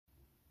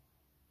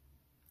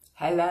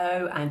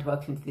Hello and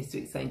welcome to this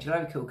week's Angel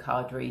Oracle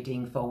card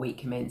reading for week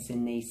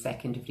commencing the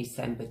 2nd of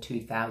December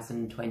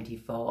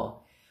 2024.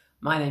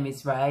 My name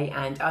is Ray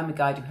and I'm a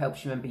guide who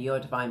helps you remember your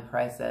divine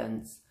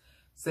presence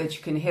so that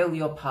you can heal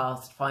your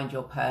past, find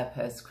your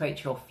purpose,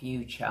 create your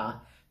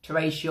future, to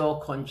raise your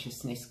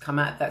consciousness, come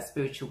out of that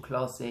spiritual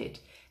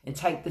closet and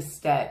take the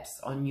steps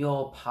on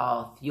your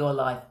path, your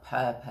life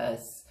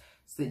purpose,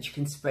 so that you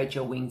can spread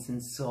your wings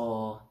and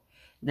soar.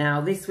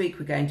 Now, this week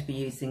we're going to be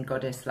using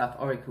Goddess Love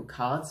Oracle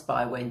cards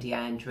by Wendy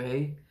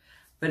Andrew.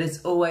 But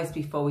as always,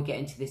 before we get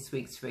into this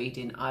week's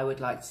reading, I would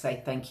like to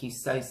say thank you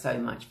so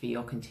much for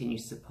your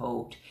continued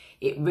support.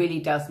 It really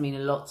does mean a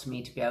lot to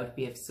me to be able to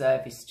be of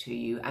service to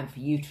you and for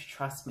you to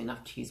trust me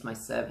enough to use my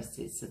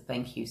services. So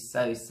thank you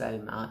so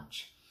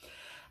much.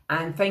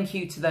 And thank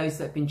you to those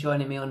that have been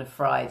joining me on a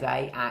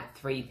Friday at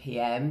 3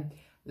 p.m.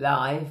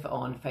 live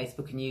on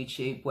Facebook and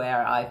YouTube,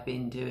 where I've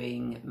been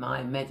doing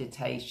my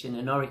meditation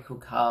and oracle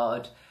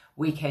card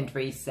weekend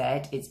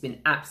reset. It's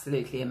been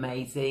absolutely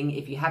amazing.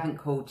 If you haven't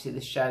called to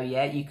the show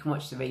yet, you can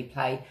watch the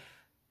replay,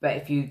 but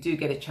if you do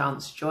get a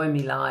chance, join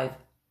me live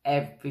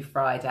every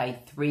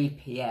Friday 3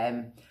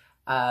 p.m.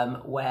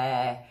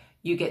 Where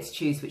you get to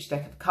choose which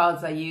deck of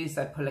cards I use.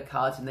 I pull a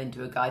card and then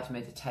do a guided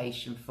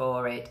meditation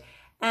for it,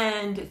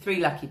 and 3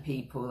 lucky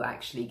people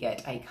actually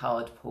get a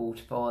card pulled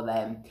for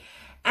them.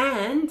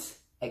 And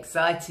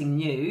exciting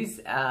news,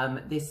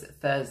 this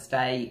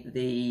Thursday,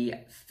 the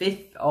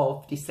 5th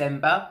of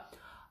December,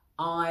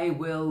 I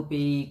will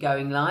be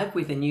going live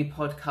with a new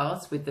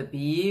podcast with the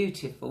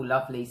beautiful,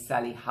 lovely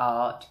Sally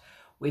Hart,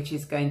 which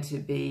is going to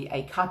be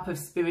a cup of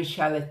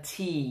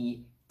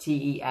spirituality,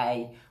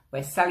 TEA,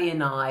 where Sally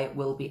and I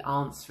will be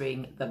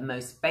answering the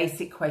most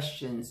basic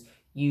questions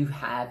you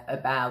have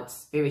about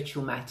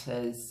spiritual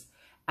matters,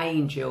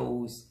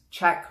 angels,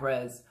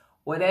 chakras,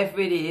 whatever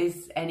it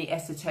is, any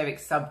esoteric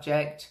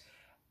subject.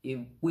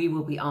 We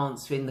will be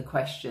answering the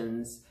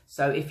questions.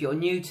 So if you're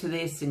new to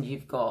this and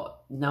you've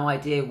got no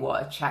idea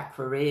what a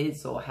chakra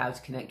is or how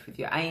to connect with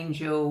your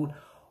angel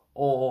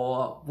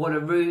or what are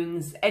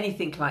runes,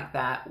 anything like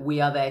that, we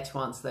are there to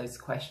answer those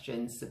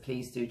questions. So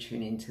please do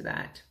tune into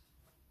that.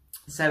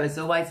 So as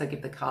always, I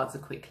give the cards a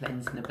quick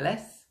cleanse and a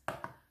bless.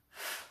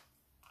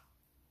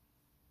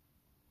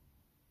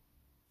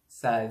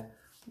 So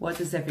what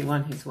does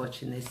everyone who's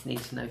watching this need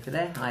to know for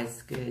their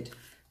highest good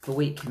for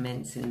week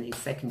commencing the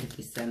 2nd of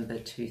December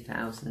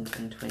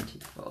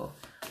 2024?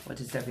 What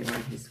does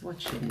everyone who's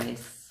watching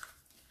this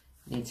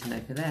need to know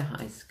for their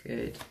highest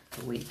good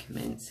for week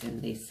commencing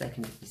the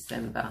 2nd of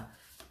December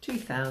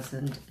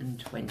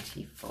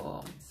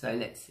 2024? So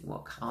let's see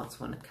what cards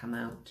want to come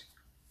out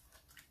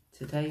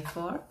today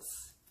for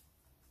us.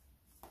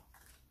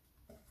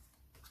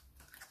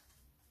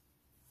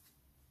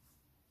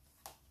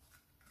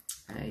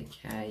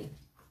 Okay,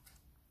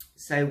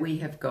 so we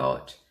have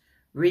got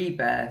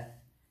rebirth.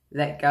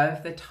 Let go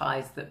of the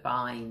ties that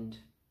bind.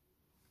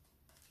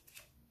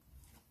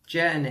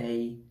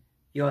 Journey,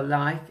 your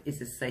life is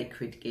a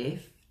sacred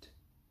gift.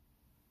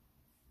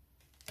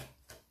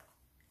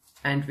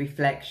 And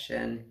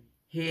reflection,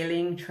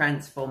 healing,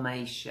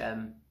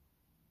 transformation.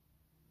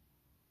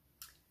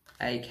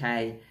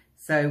 Okay,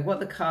 so what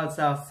the cards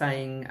are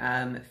saying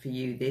for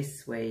you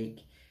this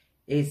week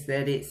is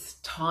that it's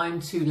time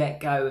to let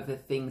go of the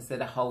things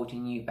that are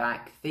holding you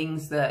back,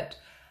 things that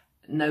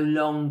no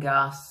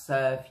longer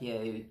serve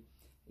you.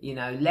 You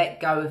know,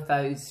 let go of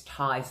those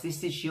ties.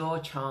 This is your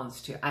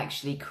chance to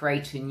actually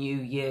create a new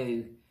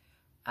you.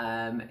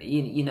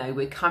 You know,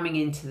 we're coming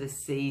into the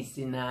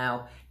season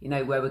now, you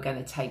know, where we're going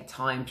to take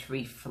time to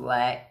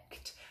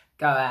reflect,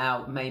 go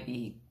out,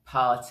 maybe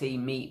party,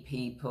 meet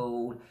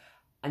people.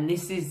 And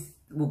this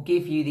will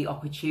give you the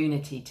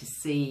opportunity to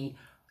see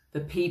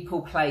the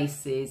people,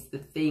 places, the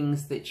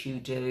things that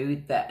you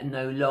do that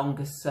no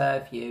longer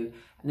serve you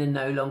and are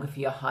no longer for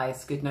your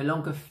highest good, no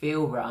longer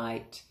feel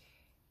right.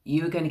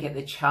 You're going to get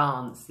the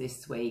chance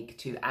this week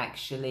to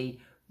actually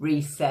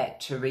reset,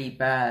 to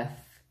rebirth.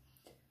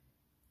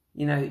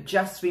 You know,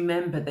 just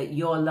remember that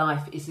your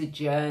life is a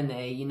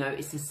journey. You know,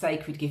 it's a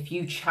sacred gift.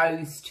 You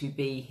chose to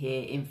be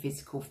here in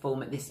physical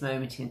form at this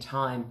moment in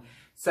time.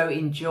 So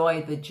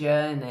enjoy the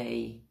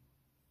journey.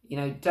 You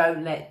know,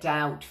 don't let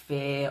doubt,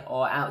 fear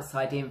or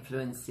outside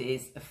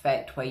influences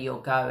affect where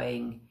you're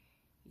going.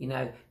 You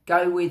know,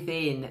 go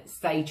within,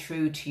 stay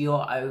true to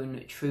your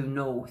own true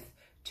north,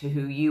 to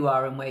who you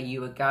are and where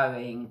you are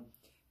going.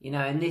 You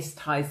know, and this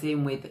ties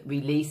in with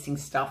releasing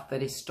stuff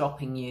that is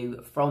stopping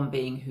you from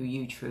being who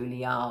you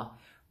truly are.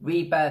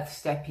 Rebirth,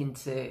 step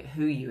into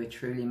who you are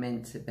truly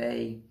meant to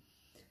be.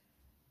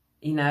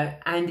 You know,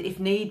 and if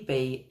need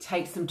be,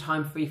 take some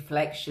time for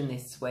reflection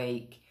this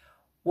week.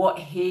 What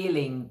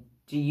healing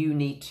do you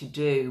need to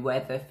do,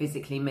 whether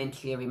physically,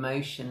 mentally or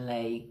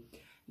emotionally?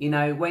 You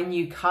know, when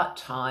you cut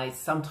ties,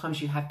 sometimes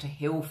you have to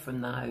heal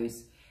from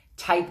those.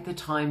 Take the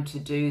time to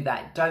do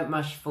that. Don't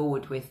rush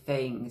forward with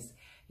things.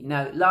 You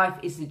know, life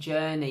is a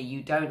journey.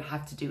 You don't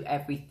have to do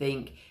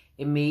everything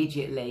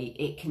immediately.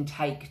 It can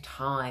take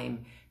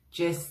time.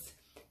 Just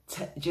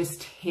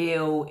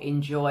heal,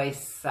 enjoy,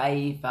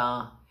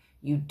 savor.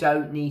 You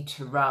don't need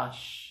to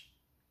rush.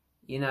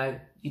 You know,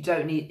 you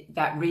don't need,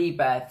 that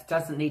rebirth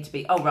doesn't need to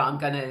be, oh, right, I'm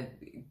going to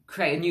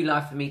create a new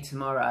life for me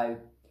tomorrow.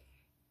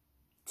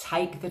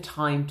 Take the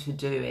time to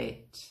do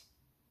it.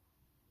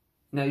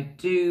 You know,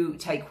 do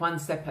take one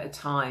step at a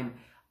time.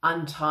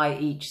 Untie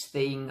each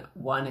thing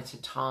one at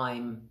a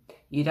time.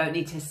 You don't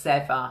need to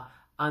sever,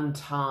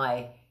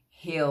 untie,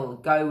 heal,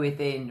 go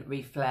within,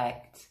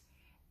 reflect,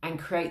 and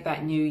create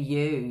that new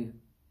you,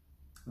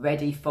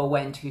 ready for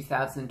when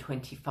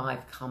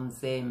 2025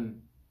 comes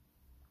in.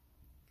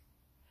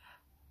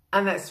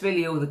 And that's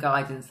really all the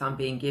guidance I'm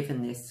being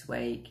given this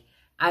week.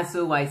 As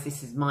always,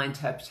 this is my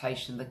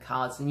interpretation of the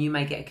cards, and you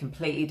may get a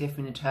completely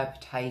different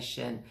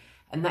interpretation,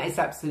 and that is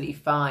absolutely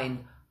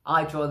fine.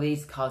 I draw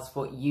these cards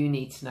for what you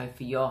need to know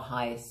for your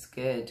highest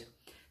good.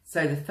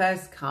 So the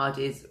first card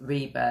is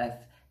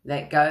Rebirth.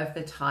 Let go of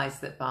the ties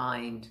that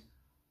bind.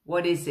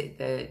 What is it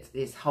that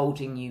is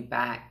holding you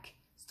back,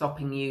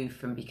 stopping you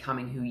from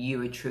becoming who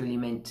you are truly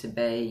meant to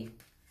be?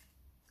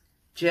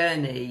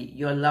 Journey.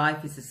 Your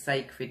life is a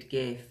sacred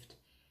gift.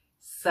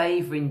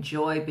 Savor,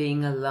 enjoy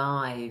being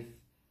alive.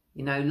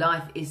 You know,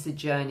 life is a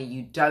journey.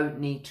 You don't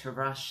need to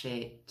rush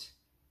it.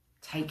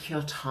 Take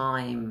your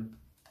time.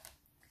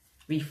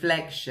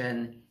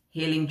 Reflection,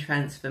 healing,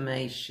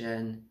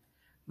 transformation.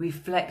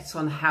 Reflect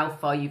on how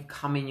far you've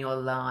come in your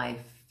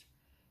life.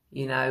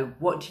 You know,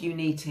 what do you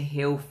need to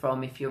heal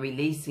from if you're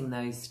releasing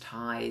those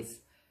ties?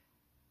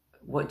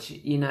 What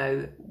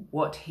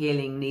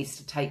healing needs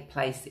to take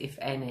place, if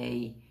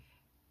any?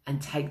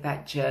 And take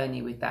that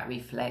journey with that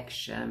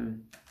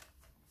reflection.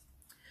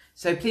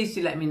 So please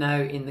do let me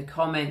know in the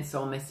comments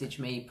or message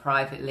me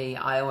privately.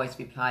 I always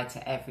reply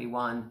to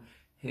everyone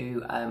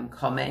who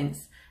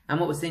comments. And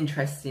what was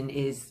interesting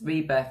is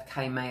Rebirth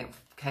came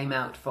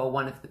out for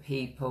one of the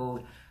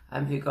people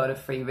who got a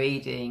free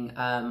reading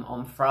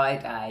on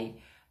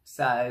Friday.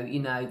 So,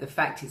 you know, the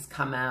fact it's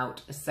come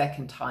out a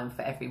second time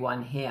for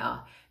everyone here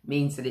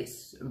means that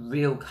it's a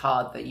real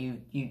card that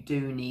you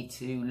do need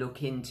to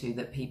look into,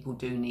 that people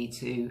do need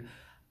to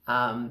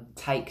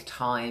take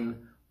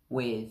time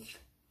with.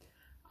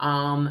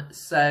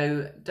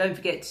 So don't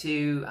forget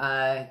to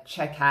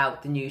check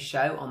out the new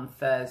show on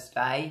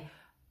Thursday,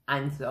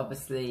 and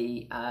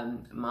obviously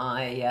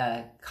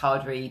my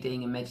card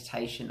reading and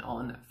meditation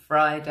on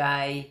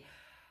Friday.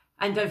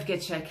 And don't forget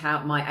to check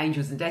out my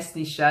Angels and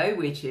Destiny show,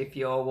 which, if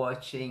you're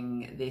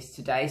watching this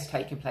today, is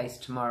taking place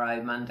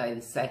tomorrow, Monday the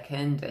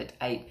 2nd at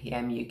 8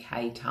 PM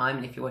UK time.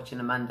 And if you're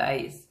watching on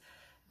Monday, it's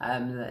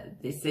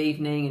this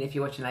evening. And if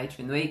you're watching later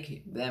in the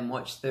week, then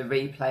watch the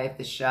replay of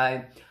the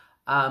show.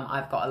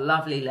 I've got a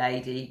lovely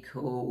lady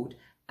called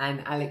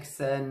Anne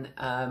Alexson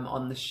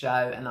on the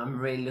show, and I'm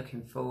really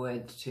looking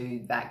forward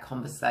to that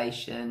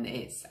conversation.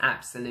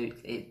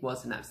 It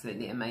was an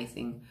absolutely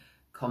amazing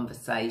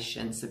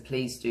conversation, so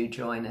please do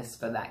join us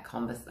for that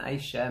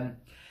conversation.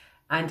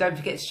 And don't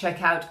forget to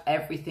check out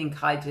everything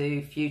I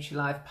do, future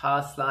life,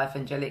 past life,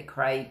 angelic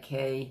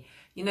Reiki.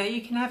 You know,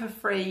 you can have a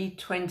free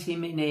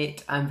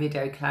 20-minute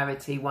video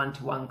clarity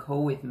one-to-one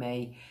call with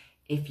me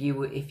if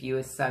you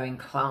are so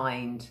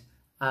inclined.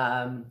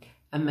 And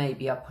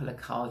maybe I'll pull a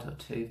card or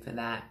two for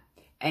that.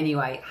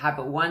 Anyway, have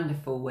a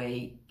wonderful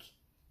week.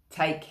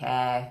 Take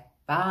care.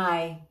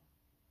 Bye.